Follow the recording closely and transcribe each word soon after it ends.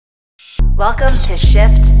Welcome to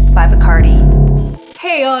Shift by BACARDI.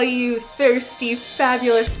 Hey all you thirsty,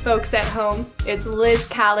 fabulous folks at home. It's Liz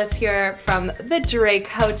Kalles here from the Drake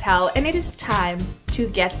Hotel, and it is time to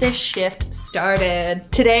get this shift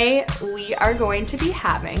started. Today, we are going to be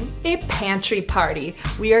having a pantry party.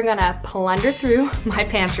 We are gonna plunder through my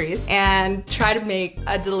pantries and try to make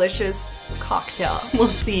a delicious cocktail. We'll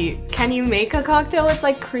see. Can you make a cocktail with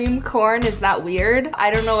like cream corn? Is that weird? I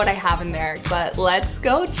don't know what I have in there, but let's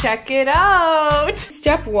go check it out.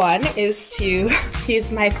 Step one is to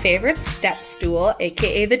use my favorite step stool,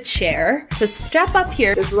 aka the chair. To step up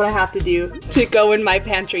here, this is what I have to do to go in my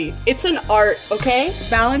pantry. It's an art, okay?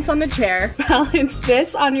 Balance on the chair, balance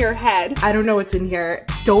this on your head. I don't know what's in here.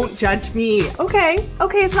 Don't judge me. Okay,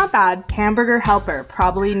 it's not bad. Hamburger helper,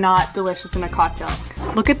 probably not delicious in a cocktail.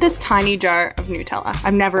 Look at this tiny jar of Nutella.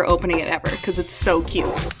 I'm never opening it ever because it's so cute.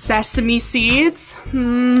 Sesame seeds,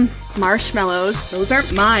 marshmallows. Those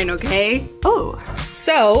aren't mine, okay? Oh,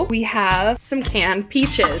 so we have some canned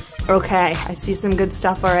peaches. Okay, I see some good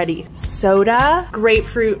stuff already. Soda,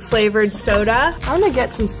 grapefruit flavored soda. I'm gonna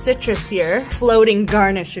get some citrus here. Floating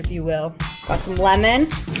garnish, if you will. Got some lemon,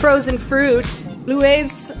 frozen fruit,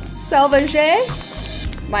 Blueberries salvage.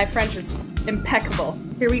 My French is impeccable.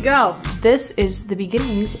 Here we go. This is the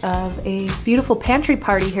beginnings of a beautiful pantry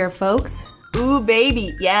party here, folks. Ooh,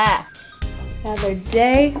 baby, yeah. Another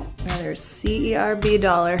day, another CERB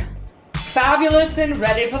dollar. Fabulous and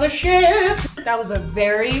ready for the shift. That was a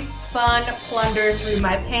very fun plunder through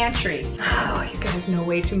my pantry. Oh, you guys know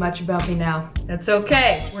way too much about me now. That's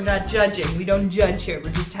okay. We're not judging. We don't judge here.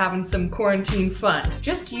 We're just having some quarantine fun.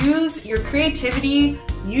 Just use your creativity,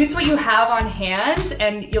 use what you have on hand,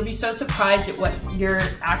 and you'll be so surprised at what you're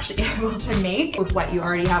actually able to make with what you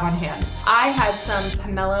already have on hand. I had some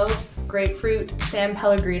pomelo, grapefruit, San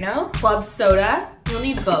Pellegrino, club soda. You'll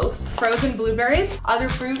need both. Frozen blueberries, other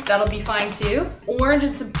fruit, that'll be fine too. Orange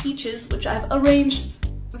and some peaches, which I've arranged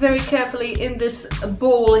very carefully in this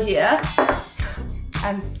bowl here.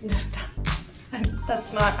 And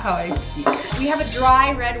that's not how I speak. We have a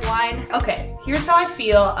dry red wine. Okay, here's how I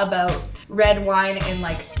feel about red wine and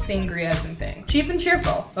like sangrias and things. Cheap and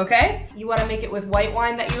cheerful, okay? You wanna make it with white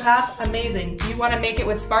wine that you have? Amazing. You wanna make it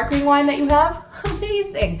with sparkling wine that you have?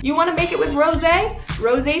 Amazing. You wanna make it with rosé?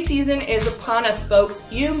 Rosé season is upon us, folks.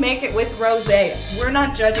 You make it with rosé. We're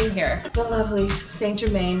not judging here. The lovely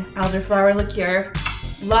St-Germain Elderflower Liqueur.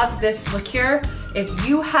 Love this liqueur. If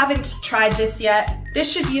you haven't tried this yet, this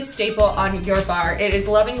should be a staple on your bar. It is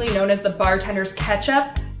lovingly known as the bartender's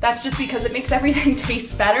ketchup. That's just because it makes everything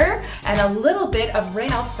taste better, and a little bit of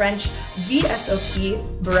Reynolds French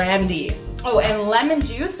VSOP brandy. Oh, and lemon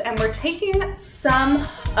juice, and we're taking some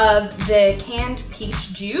of the canned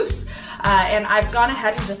peach juice, and I've gone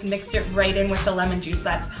ahead and just mixed it right in with the lemon juice.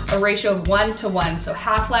 That's a ratio of 1:1, so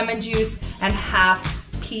half lemon juice and half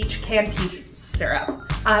canned peach syrup.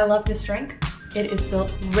 I love this drink. It is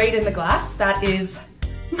built right in the glass. That is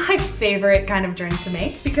my favorite kind of drink to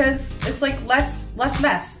make because it's like less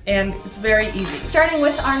mess and it's very easy. Starting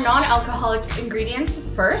with our non-alcoholic ingredients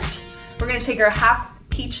first, we're gonna take our half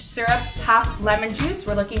peach syrup, half lemon juice.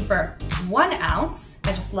 We're looking for 1 ounce.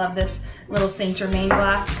 I just love this little St-Germain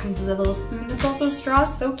glass. It comes with a little spoon that's also a straw,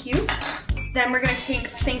 so cute. Then we're gonna take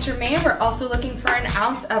St-Germain. We're also looking for 1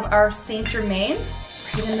 ounce of our St-Germain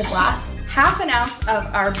right in the glass. Half an ounce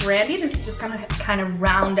of our brandy. This is just gonna kind of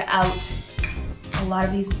round out a lot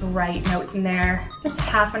of these bright notes in there. Just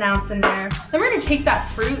half an ounce in there. Then we're gonna take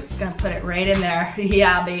that fruit, it's gonna put it right in there.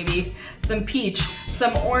 Yeah, baby. Some peach,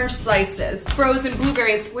 some orange slices, frozen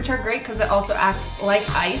blueberries, which are great because it also acts like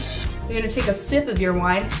ice. You're gonna take a sip of your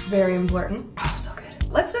wine, very important. Oh, so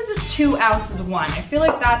good. Let's say just 2 ounces of wine. I feel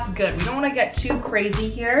like that's good. We don't wanna get too crazy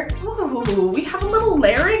here. Ooh, we have a little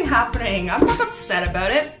layering happening. I'm not upset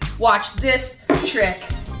about it. Watch this trick.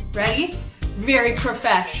 Ready? Very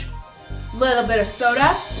profesh. Little bit of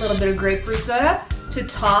soda, a little bit of grapefruit soda to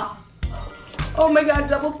top. Oh my God,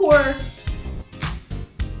 double pour.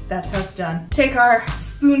 That's how it's done. Take our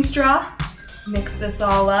spoon straw, mix this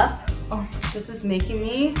all up. Oh, this is making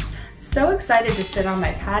me so excited to sit on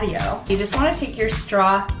my patio. You just want to take your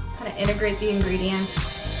straw, kind of integrate the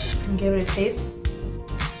ingredients and give it a taste.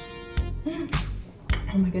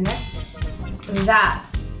 Oh my goodness. That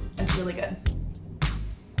is really good.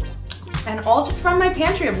 And all just from my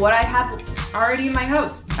pantry of what I have already in my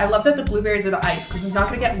house. I love that the blueberries are the ice because it's not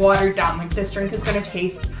gonna get watered down. Like this drink is gonna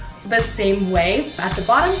taste the same way at the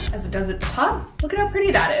bottom as it does at the top. Look at how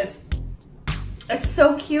pretty that is. It's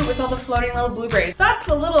so cute with all the floating little blueberries. That's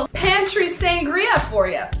the little pantry sangria for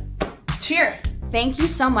you. Cheers. Thank you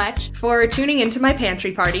so much for tuning into my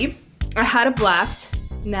pantry party. I had a blast.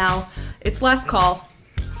 Now, it's last call.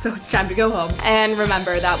 so it's time to go home. And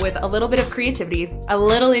remember that with a little bit of creativity, a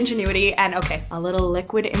little ingenuity, and okay, a little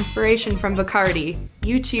liquid inspiration from BACARDI,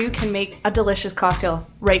 you too can make a delicious cocktail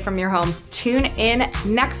right from your home. Tune in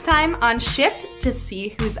next time on Shift to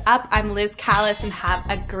see who's up. I'm Liz Kalles, and have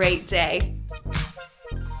a great day.